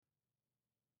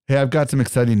Hey, I've got some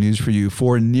exciting news for you.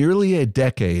 For nearly a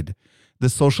decade, the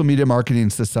Social Media Marketing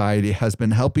Society has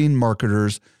been helping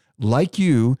marketers like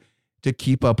you to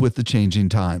keep up with the changing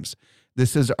times.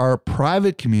 This is our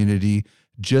private community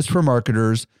just for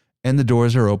marketers, and the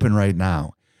doors are open right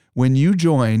now. When you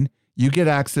join, you get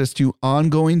access to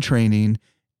ongoing training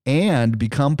and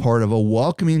become part of a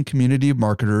welcoming community of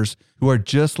marketers who are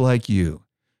just like you.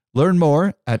 Learn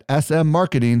more at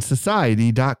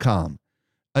smmarketingsociety.com.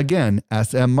 Again,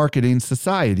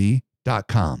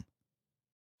 smmarketingsociety.com.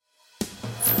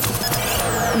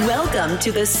 Welcome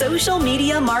to the Social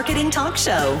Media Marketing Talk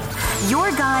Show,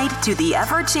 your guide to the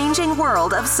ever-changing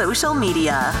world of social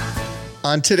media.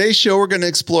 On today's show, we're going to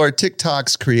explore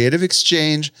TikTok's creative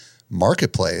exchange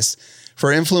marketplace for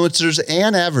influencers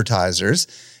and advertisers,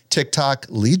 TikTok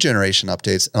lead generation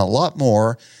updates, and a lot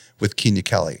more with Kenya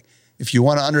Kelly. If you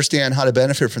want to understand how to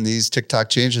benefit from these TikTok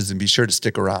changes, then be sure to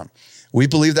stick around. We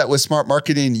believe that with smart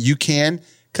marketing, you can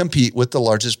compete with the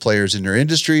largest players in your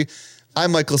industry.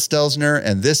 I'm Michael Stelzner,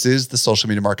 and this is the Social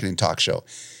Media Marketing Talk Show.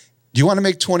 Do you want to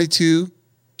make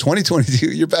 2022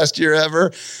 your best year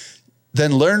ever?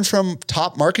 Then learn from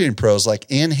top marketing pros like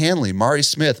Ann Hanley, Mari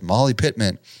Smith, Molly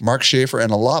Pittman, Mark Schaefer,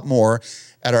 and a lot more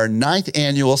at our 9th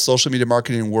annual Social Media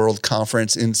Marketing World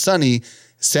Conference in sunny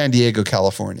San Diego,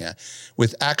 California.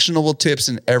 With actionable tips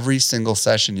in every single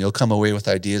session, you'll come away with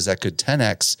ideas that could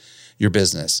 10x your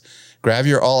business. Grab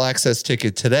your all-access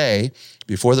ticket today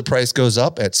before the price goes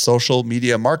up at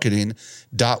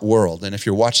socialmediamarketing.world. And if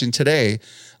you're watching today,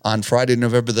 on Friday,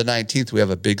 November the 19th, we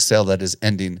have a big sale that is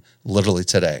ending literally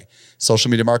today.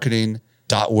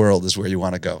 Socialmediamarketing.world is where you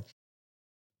want to go.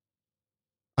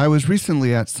 I was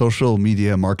recently at Social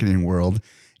Media Marketing World,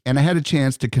 and I had a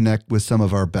chance to connect with some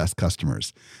of our best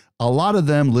customers. A lot of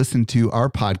them listen to our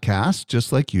podcast,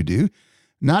 just like you do.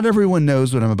 Not everyone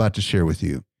knows what I'm about to share with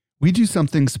you. We do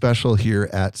something special here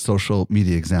at Social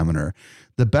Media Examiner.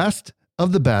 The best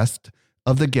of the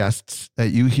guests that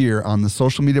you hear on the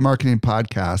Social Media Marketing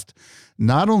Podcast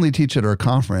not only teach at our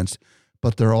conference,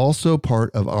 but they're also part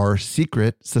of our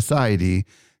secret society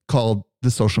called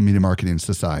the Social Media Marketing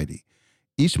Society.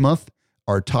 Each month,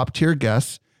 our top tier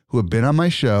guests who have been on my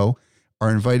show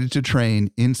are invited to train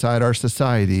inside our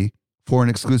society for an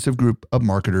exclusive group of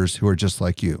marketers who are just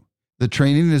like you. The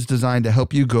training is designed to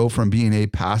help you go from being a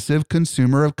passive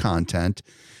consumer of content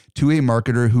to a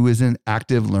marketer who is in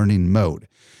active learning mode.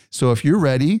 So if you're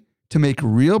ready to make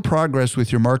real progress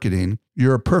with your marketing,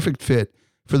 you're a perfect fit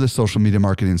for the Social Media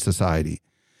Marketing Society.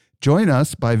 Join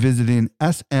us by visiting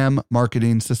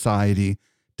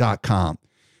smmarketingsociety.com.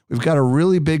 We've got a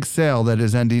really big sale that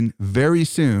is ending very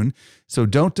soon, so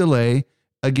don't delay.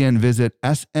 Again, visit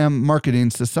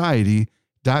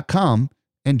smmarketingsociety.com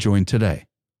and join today.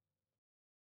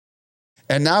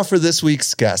 And now for this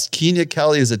week's guest. Kenya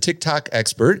Kelly is a TikTok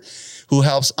expert who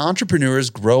helps entrepreneurs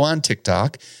grow on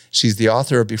TikTok. She's the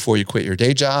author of Before You Quit Your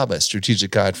Day Job, a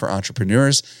strategic guide for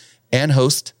entrepreneurs, and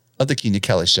host of The Kenya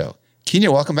Kelly Show. Kenya,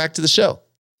 welcome back to the show.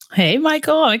 Hey,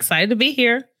 Michael. I'm excited to be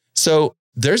here. So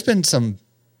there's been some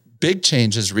big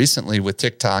changes recently with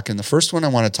TikTok. And the first one I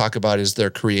want to talk about is their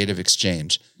creative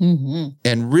exchange. Mm-hmm.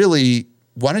 And really,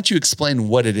 why don't you explain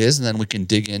what it is, and then we can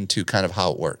dig into kind of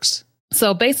how it works.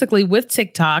 So basically with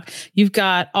TikTok, you've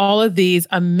got all of these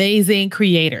amazing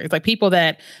creators, like people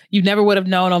that you never would have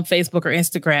known on Facebook or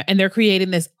Instagram, and they're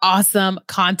creating this awesome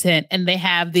content, and they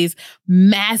have these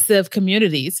massive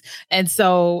communities. And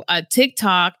so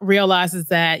TikTok realizes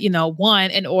that, one,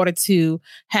 in order to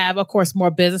have, of course,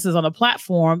 more businesses on the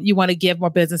platform, you want to give more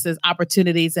businesses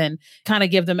opportunities and kind of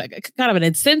give them kind of an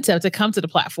incentive to come to the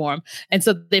platform. And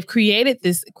so they've created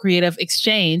this creative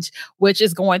exchange, which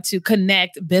is going to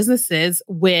connect businesses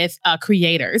with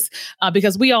creators,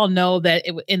 because we all know that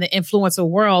in the influencer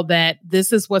world, that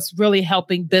this is what's really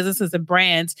helping businesses and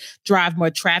brands drive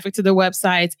more traffic to their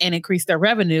websites and increase their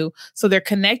revenue. So they're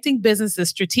connecting businesses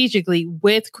strategically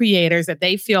with creators that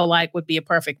they feel like would be a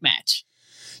perfect match.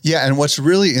 Yeah. And what's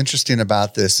really interesting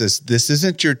about this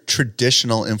isn't your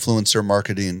traditional influencer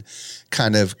marketing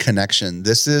kind of connection.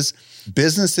 This is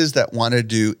businesses that want to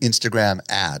do Instagram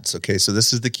ads. Okay. So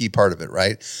this is the key part of it,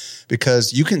 right?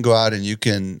 Because you can go out and you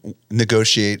can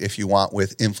negotiate if you want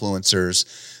with influencers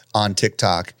on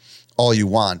TikTok all you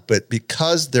want, but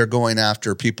because they're going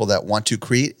after people that want to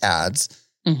create ads,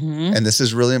 and this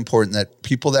is really important, that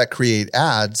people that create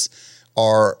ads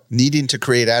are needing to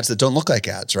create ads that don't look like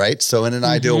ads, right? So in an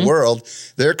ideal world,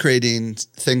 they're creating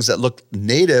things that look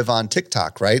native on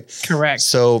TikTok, right? Correct.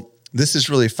 So this is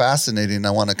really fascinating.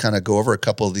 I want to kind of go over a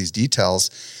couple of these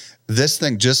details. This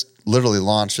thing just literally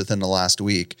launched within the last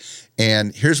week.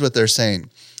 And here's what they're saying.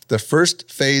 The first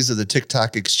phase of the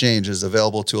TikTok Exchange is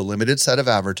available to a limited set of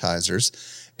advertisers,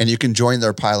 and you can join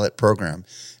their pilot program.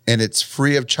 And it's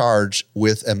free of charge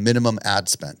with a minimum ad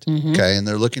spend. Okay. And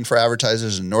they're looking for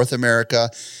advertisers in North America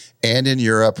and in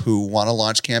Europe who want to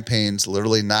launch campaigns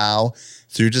literally now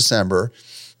through December.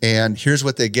 And here's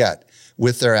what they get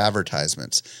with their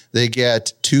advertisements. They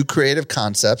get 2 creative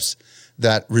concepts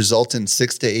that result in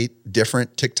 6 to 8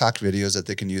 different TikTok videos that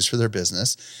they can use for their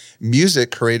business,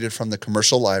 music created from the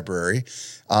commercial library,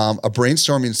 a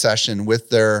brainstorming session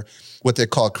with their, what they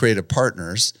call creative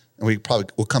partners. And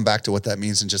we'll come back to what that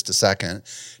means in just a second,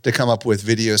 to come up with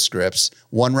video scripts,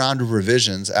 1 round of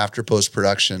revisions after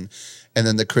post-production, and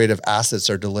then the creative assets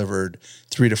are delivered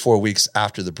 3 to 4 weeks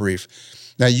after the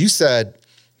brief. Now, you said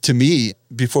to me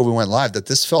before we went live that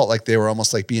this felt like they were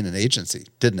almost like being an agency,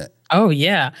 didn't it? Oh,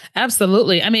 yeah,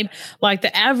 absolutely. I mean, like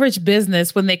the average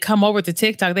business, when they come over to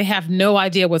TikTok, they have no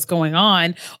idea what's going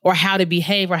on or how to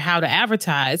behave or how to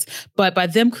advertise. But by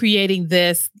them creating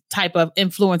this type of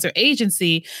influencer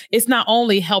agency, it's not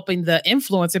only helping the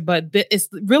influencer, but it's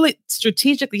really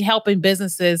strategically helping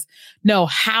businesses know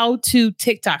how to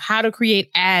TikTok, how to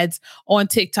create ads on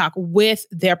TikTok with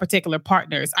their particular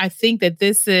partners. I think that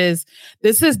this is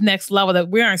next level that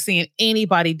we aren't seeing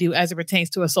anybody do as it pertains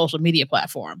to a social media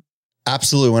platform.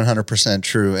 Absolutely 100%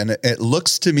 true. And it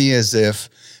looks to me as if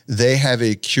they have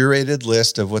a curated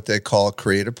list of what they call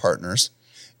creative partners.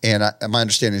 And my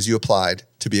understanding is you applied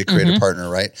to be a creative partner,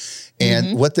 right?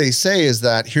 And what they say is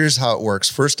that here's how it works.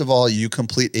 First of all, you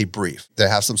complete a brief. They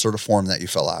have some sort of form that you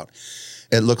fill out.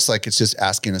 It looks like it's just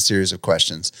asking a series of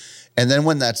questions. And then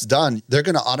when that's done, they're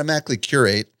going to automatically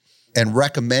curate and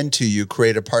recommend to you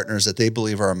creative partners that they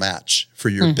believe are a match for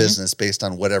your business based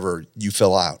on whatever you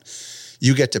fill out.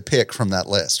 You get to pick from that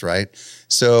list, right?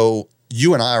 So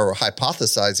you and I are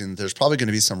hypothesizing that there's probably going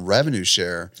to be some revenue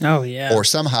share. Oh, yeah. Or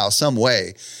somehow, some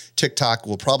way, TikTok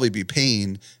will probably be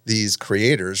paying these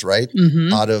creators, right?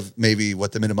 Out of maybe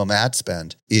what the minimum ad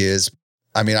spend is.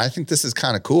 I mean, I think this is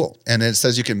kind of cool. And it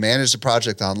says you can manage the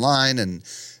project online, and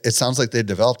it sounds like they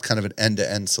developed kind of an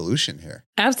end-to-end solution here.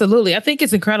 Absolutely. I think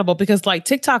it's incredible because like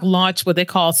TikTok launched what they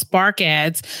call Spark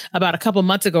Ads about a couple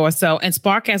months ago or so. And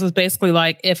Spark Ads was basically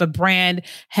like if a brand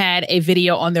had a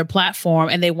video on their platform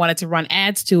and they wanted to run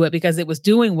ads to it because it was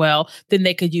doing well, then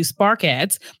they could use Spark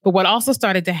Ads. But what also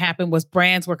started to happen was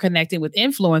brands were connecting with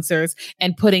influencers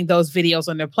and putting those videos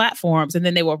on their platforms, and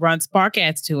then they will run Spark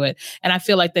Ads to it. And I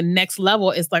feel like the next level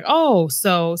is like, oh,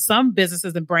 so some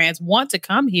businesses and brands want to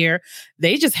come here.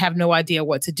 They just have no idea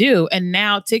what to do. And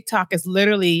now TikTok is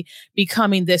literally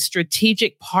becoming this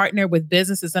strategic partner with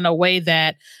businesses in a way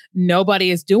that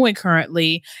nobody is doing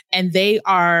currently. And they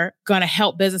are going to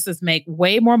help businesses make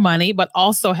way more money, but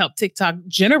also help TikTok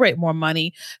generate more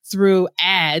money through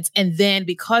ads. And then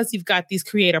because you've got these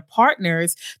creator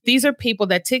partners, these are people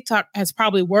that TikTok has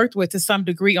probably worked with to some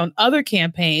degree on other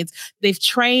campaigns. They've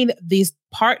trained these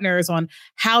partners on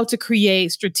how to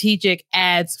create strategic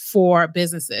ads for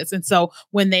businesses. And so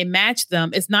when they match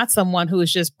them, it's not someone who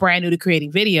is just brand new to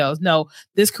creating videos. No,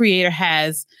 this creator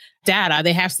has data.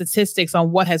 They have statistics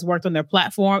on what has worked on their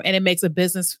platform, and it makes a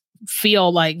business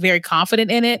feel like very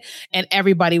confident in it, and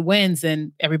everybody wins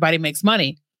and everybody makes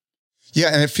money.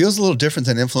 Yeah, and it feels a little different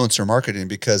than influencer marketing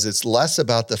because it's less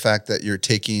about the fact that you're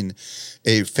taking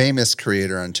a famous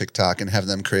creator on TikTok and have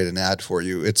them create an ad for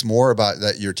you. It's more about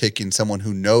that you're taking someone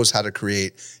who knows how to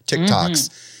create TikToks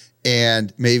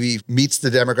and maybe meets the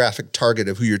demographic target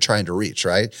of who you're trying to reach,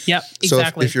 right? Yep,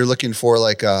 exactly. So if you're looking for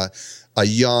like a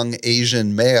young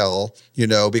Asian male, you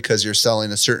know, because you're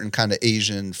selling a certain kind of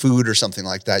Asian food or something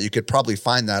like that, you could probably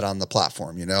find that on the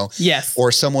platform, you know? Yes.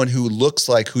 Or someone who looks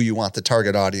like who you want the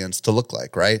target audience to look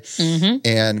like, right?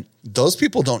 And those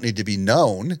people don't need to be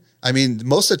known. I mean,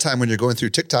 most of the time when you're going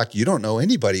through TikTok, you don't know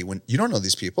anybody when you don't know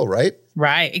these people, right?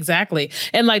 Right, exactly.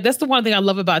 And like, that's the one thing I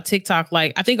love about TikTok.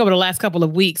 Like, I think over the last couple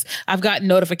of weeks, I've gotten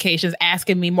notifications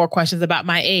asking me more questions about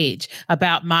my age,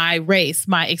 about my race,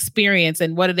 my experience,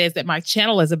 and what it is that my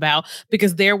channel is about,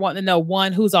 because they're wanting to know,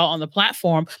 one, who's all on the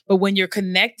platform. But when you're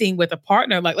connecting with a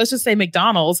partner, like let's just say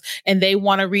McDonald's, and they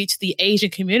want to reach the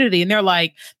Asian community, and they're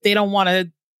like, they don't want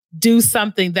to do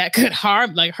something that could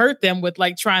hurt them with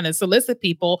like trying to solicit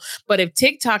people. But if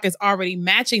TikTok is already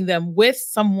matching them with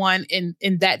someone in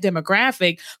that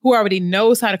demographic who already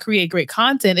knows how to create great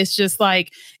content, it's just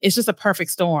a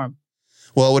perfect storm.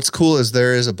 Well, what's cool is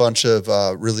there is a bunch of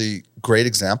really great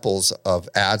examples of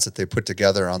ads that they put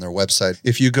together on their website.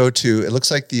 If you go to, it looks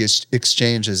like the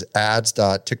exchange is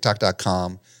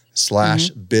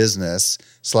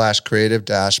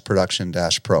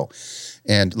ads.tiktok.com/business/creative-production-pro.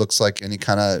 And it looks like any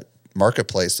kind of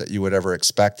marketplace that you would ever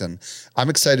expect. And I'm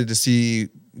excited to see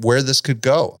where this could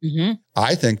go. Mm-hmm.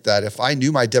 I think that if I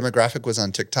knew my demographic was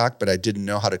on TikTok, but I didn't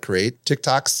know how to create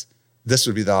TikToks, this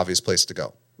would be the obvious place to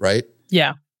go, right?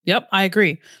 Yeah. Yep, I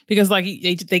agree. Because like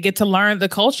they get to learn the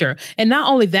culture. And not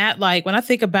only that, like when I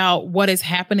think about what is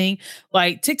happening,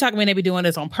 like TikTok may not be doing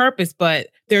this on purpose, but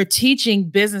they're teaching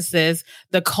businesses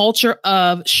the culture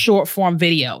of short form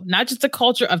video, not just the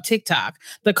culture of TikTok,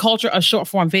 the culture of short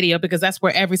form video, because that's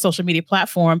where every social media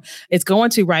platform is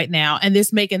going to right now. And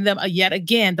this making them yet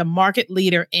again, the market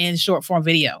leader in short form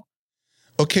video.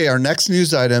 Okay, our next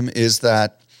news item is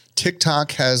that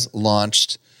TikTok has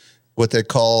launched what they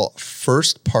call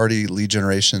first party lead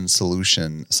generation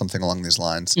solution, something along these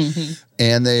lines. Mm-hmm.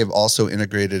 And they've also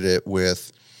integrated it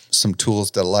with some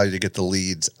tools that allow you to get the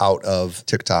leads out of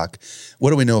TikTok.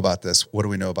 What do we know about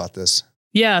this?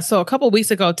 Yeah. So a couple of weeks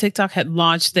ago, TikTok had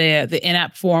launched the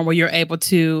in-app form where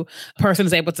person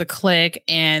is able to click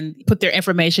and put their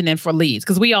information in for leads.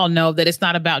 Because we all know that it's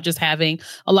not about just having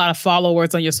a lot of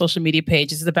followers on your social media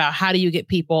pages. It's about how do you get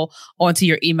people onto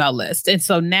your email list. And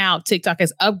so now TikTok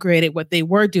has upgraded what they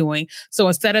were doing. So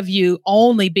instead of you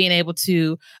only being able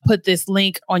to put this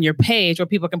link on your page where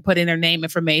people can put in their name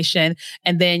information,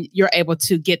 and then you're able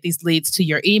to get these leads to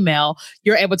your email,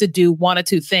 you're able to do one of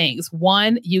two things.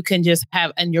 One, you can just have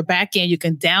in your back end, you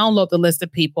can download the list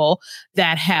of people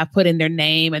that have put in their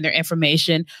name and their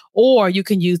information, or you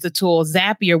can use the tool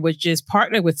Zapier, which is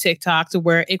partnered with TikTok to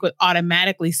where it would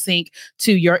automatically sync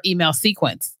to your email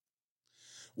sequence.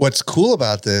 What's cool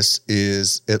about this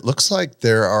is it looks like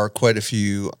there are quite a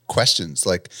few questions.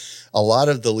 Like a lot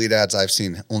of the lead ads I've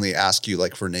seen only ask you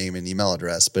like for name and email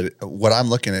address. But what I'm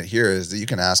looking at here is that you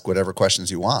can ask whatever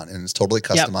questions you want, and it's totally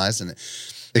customized. Yep. And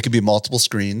it could be multiple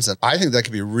screens. And I think that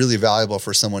could be really valuable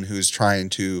for someone who's trying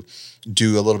to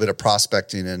do a little bit of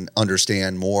prospecting and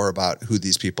understand more about who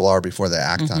these people are before they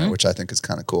act on it, which I think is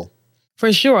kind of cool.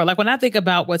 For sure. Like when I think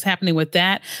about what's happening with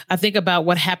that, I think about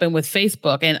what happened with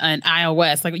Facebook and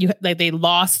iOS. Like they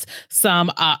lost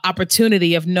some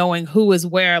opportunity of knowing who is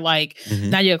where. Like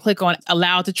now you click on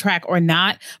allow to track or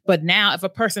not. But now if a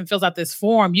person fills out this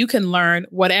form, you can learn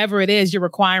whatever it is you're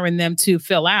requiring them to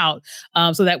fill out.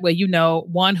 So that way, you know,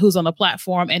 one, who's on the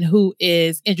platform and who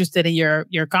is interested in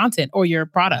your content or your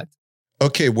product.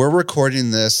 Okay, we're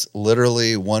recording this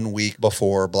literally 1 week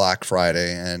before Black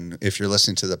Friday. And if you're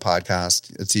listening to the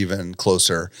podcast, it's even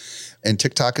closer. And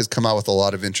TikTok has come out with a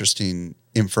lot of interesting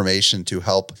information to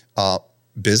help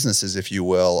businesses, if you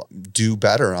will, do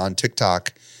better on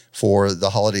TikTok for the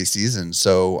holiday season.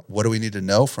 So what do we need to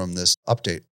know from this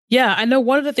update? Yeah, I know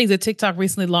one of the things that TikTok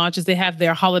recently launched is they have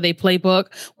their holiday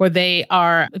playbook where they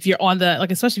are, if you're on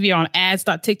especially if you're on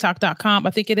ads.tiktok.com,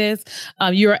 I think it is,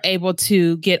 you're able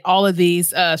to get all of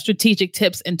these strategic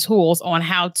tips and tools on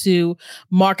how to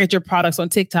market your products on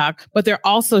TikTok. But they're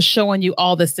also showing you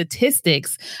all the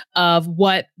statistics of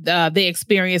what they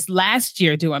experienced last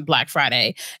year during Black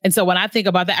Friday. And so when I think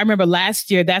about that, I remember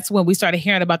last year, that's when we started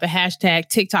hearing about the hashtag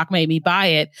TikTok made me buy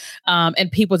it.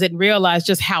 And people didn't realize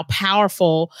just how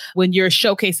powerful when you're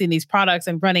showcasing these products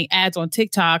and running ads on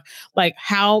TikTok, like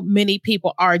how many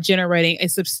people are generating a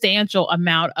substantial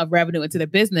amount of revenue into their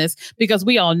business, because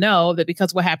we all know that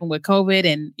because what happened with COVID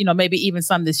and, you know, maybe even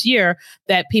some this year,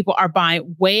 that people are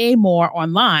buying way more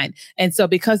online. And so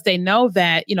because they know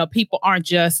that, you know, people aren't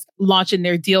just launching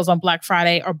their deals on Black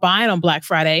Friday or buying on Black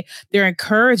Friday, they're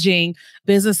encouraging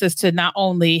businesses to not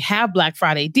only have Black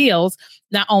Friday deals,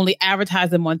 not only advertise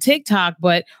them on TikTok,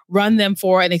 but run them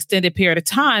for an extended period of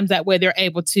time. That way they're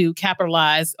able to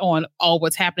capitalize on all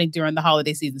what's happening during the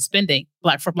holiday season spending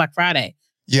for Black Friday.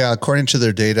 Yeah, according to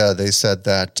their data, they said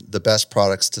that the best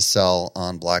products to sell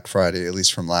on Black Friday, at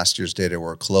least from last year's data,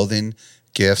 were clothing,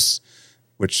 gifts,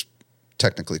 which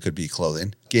technically could be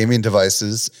clothing, gaming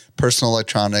devices, personal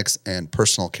electronics, and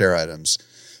personal care items.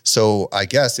 So I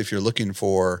guess if you're looking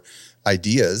for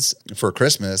ideas for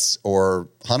Christmas or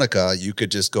Hanukkah, you could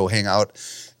just go hang out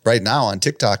right now on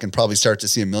TikTok and probably start to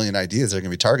see a million ideas that are going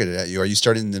to be targeted at you. Are you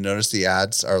starting to notice the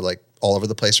ads are like all over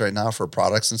the place right now for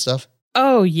products and stuff?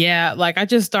 Oh, yeah. Like I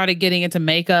just started getting into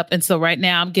makeup. And so right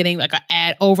now I'm getting like an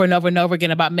ad over and over and over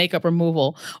again about makeup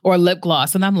removal or lip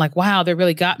gloss. And I'm like, wow, they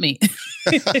really got me,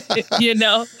 you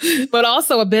know, but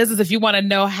also a business. If you want to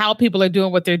know how people are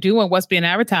doing what they're doing, what's being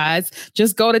advertised,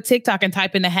 just go to TikTok and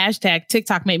type in the hashtag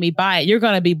TikTok made me buy it. You're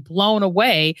going to be blown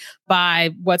away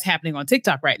by what's happening on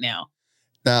TikTok right now.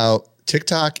 Now,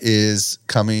 TikTok is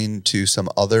coming to some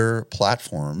other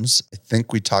platforms. I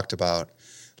think we talked about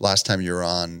last time you were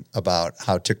on about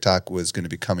how TikTok was going to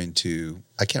be coming to,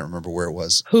 I can't remember where it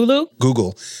was. Hulu?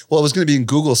 Google. Well, it was going to be in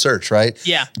Google search, right?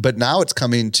 Yeah. But now it's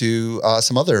coming to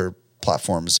some other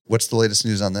platforms. What's the latest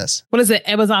news on this? What is it?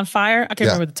 Amazon Fire? I can't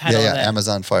remember the title of that.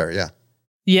 Amazon Fire. Yeah.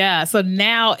 Yeah. So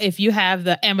now if you have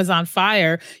the Amazon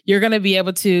Fire, you're going to be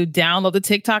able to download the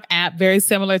TikTok app, very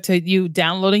similar to you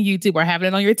downloading YouTube or having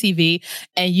it on your TV.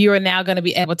 And you are now going to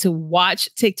be able to watch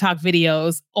TikTok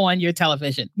videos on your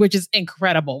television, which is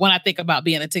incredible when I think about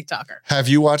being a TikToker. Have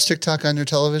you watched TikTok on your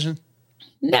television?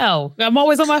 No, I'm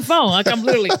always on my phone. Like I'm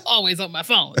literally always on my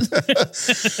phone.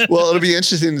 Well, it'll be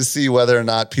interesting to see whether or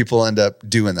not people end up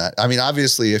doing that. I mean,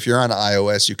 obviously, if you're on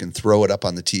iOS, you can throw it up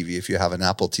on the TV if you have an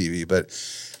Apple TV. But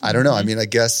I don't know. I mean, I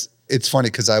guess it's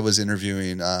funny because I was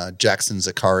interviewing Jackson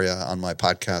Zakaria on my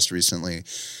podcast recently,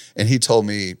 and he told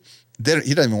me he doesn't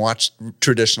even watch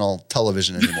traditional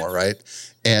television anymore, right?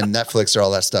 And Netflix or all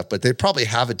that stuff, but they probably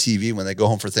have a TV when they go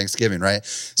home for Thanksgiving, right?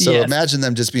 So imagine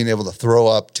them just being able to throw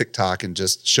up TikTok and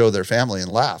just show their family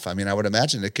and laugh. I mean, I would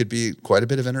imagine it could be quite a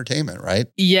bit of entertainment, right?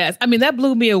 Yes. I mean, that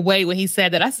blew me away when he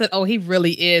said that. I said, oh, he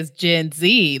really is Gen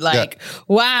Z. Like,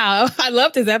 wow. I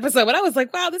loved his episode, but I was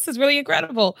like, wow, this is really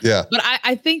incredible. Yeah. But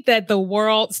I think that the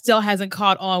world still hasn't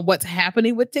caught on what's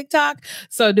happening with TikTok.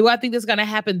 So do I think this is going to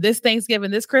happen this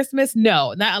Thanksgiving, this Christmas?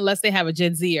 No, not unless they have a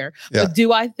Gen Zer. Yeah. But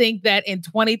do I think that in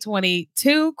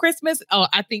 2022 Christmas,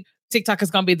 I think TikTok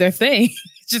is going to be their thing.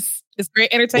 It's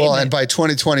great entertainment. Well, and by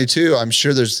 2022, I'm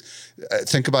sure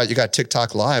think about, you got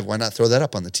TikTok Live. Why not throw that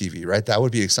up on the TV, right? That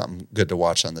would be something good to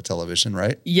watch on the television,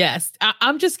 right? Yes.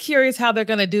 I'm just curious how they're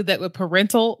going to do that with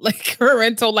parental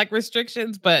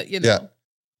restrictions, but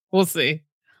we'll see.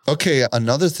 Okay.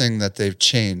 Another thing that they've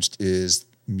changed is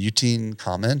muting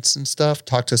comments and stuff.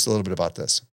 Talk to us a little bit about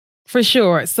this. For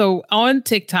sure. So on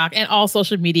TikTok and all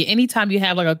social media, anytime you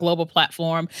have like a global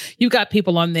platform, you've got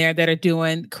people on there that are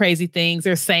doing crazy things.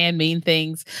 They're saying mean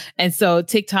things. And so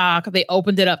TikTok, they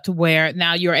opened it up to where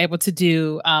now you're able to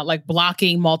do like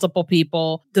blocking multiple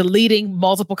people, deleting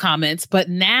multiple comments. But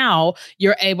now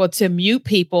you're able to mute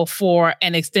people for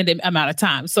an extended amount of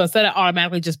time. So instead of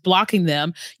automatically just blocking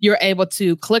them, you're able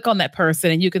to click on that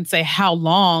person and you can say how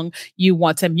long you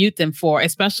want to mute them for,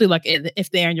 especially like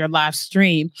if they're in your live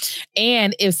stream.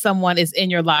 And if someone is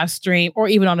in your live stream or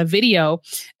even on a video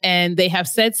and they have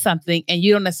said something and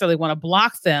you don't necessarily want to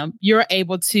block them, you're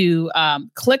able to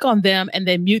click on them and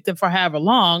then mute them for however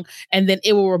long. And then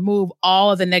it will remove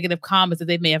all of the negative comments that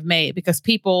they may have made, because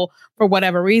people, for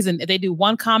whatever reason, if they do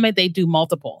one comment, they do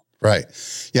multiple. Right.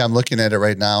 Yeah, I'm looking at it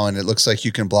right now and it looks like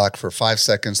you can block for 5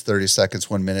 seconds, 30 seconds,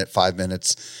 1 minute, 5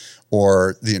 minutes,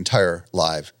 or the entire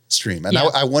live stream. And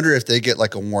I wonder if they get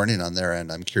like a warning on their end.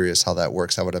 I'm curious how that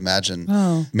works. I would imagine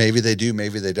maybe they do,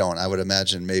 maybe they don't. I would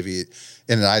imagine maybe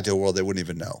in an ideal world, they wouldn't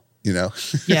even know, Yeah.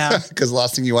 Because the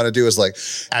last thing you want to do is like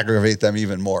aggravate them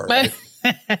even more. Right?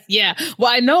 Yeah. Well,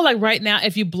 I know like right now,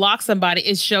 if you block somebody,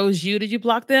 it shows you, did you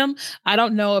block them? I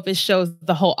don't know if it shows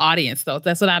the whole audience though.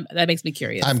 That makes me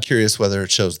curious. I'm curious whether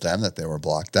it shows them that they were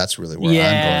blocked. That's really where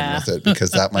I'm going with it,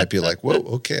 because that might be like, whoa,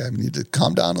 okay, I need to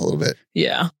calm down a little bit.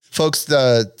 Yeah. Folks,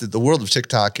 the world of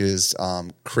TikTok is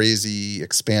crazy,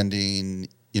 expanding.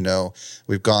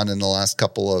 We've gone in the last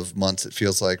couple of months, it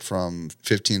feels like, from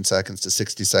 15 seconds to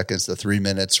 60 seconds to 3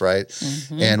 minutes, right?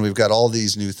 Mm-hmm. And we've got all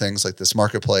these new things like this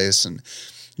marketplace, and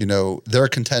they're a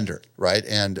contender, right?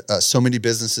 And so many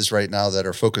businesses right now that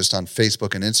are focused on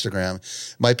Facebook and Instagram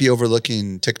might be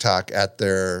overlooking TikTok at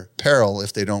their peril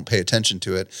if they don't pay attention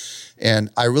to it.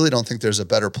 And I really don't think there's a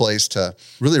better place to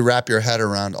really wrap your head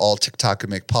around all TikTok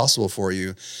could make possible for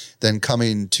you than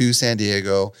coming to San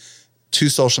Diego, to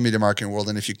Social Media Marketing World.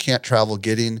 And if you can't travel,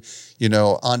 getting,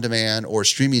 on demand or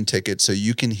streaming tickets so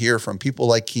you can hear from people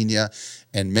like Kenya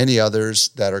and many others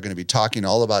that are going to be talking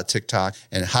all about TikTok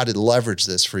and how to leverage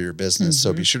this for your business. Mm-hmm.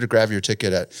 So be sure to grab your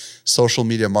ticket at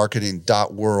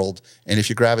socialmediamarketing.world. And if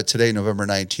you grab it today, November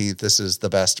 19th, this is the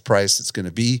best price it's going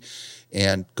to be.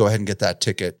 And go ahead and get that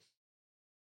ticket.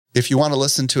 If you want to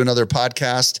listen to another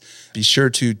podcast, be sure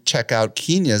to check out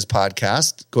Kenya's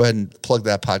podcast. Go ahead and plug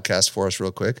that podcast for us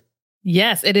real quick.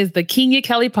 Yes, it is the Kenya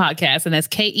Kelly podcast, and that's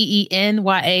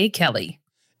Keenya Kelly.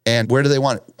 And where do they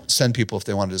want to send people if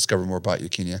they want to discover more about you,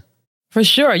 Kenya? For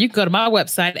sure. You can go to my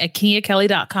website at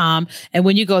kenyakelly.com. And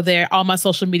when you go there, all my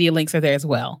social media links are there as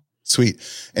well. Sweet.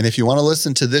 And if you want to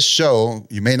listen to this show,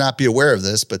 you may not be aware of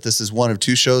this, but this is one of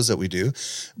 2 shows that we do.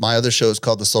 My other show is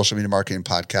called the Social Media Marketing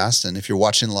Podcast. And if you're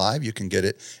watching live, you can get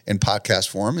it in podcast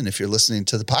form. And if you're listening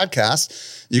to the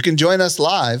podcast, you can join us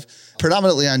live,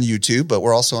 predominantly on YouTube, but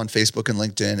we're also on Facebook and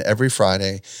LinkedIn every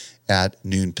Friday at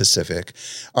noon Pacific.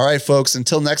 All right, folks,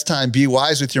 until next time, be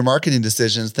wise with your marketing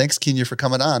decisions. Thanks, Kenya, for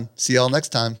coming on. See y'all next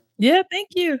time. Yeah, thank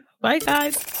you. Bye,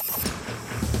 guys.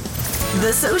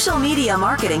 The Social Media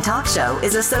Marketing Talk Show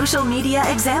is a Social Media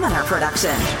Examiner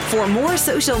production. For more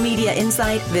social media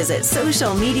insight, visit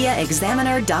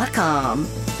socialmediaexaminer.com.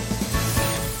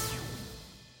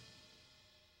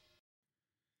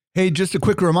 Hey, just a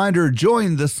quick reminder,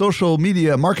 join the Social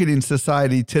Media Marketing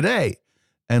Society today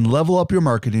and level up your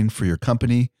marketing for your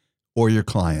company or your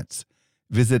clients.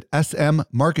 Visit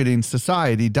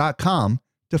smmarketingsociety.com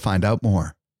to find out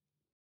more.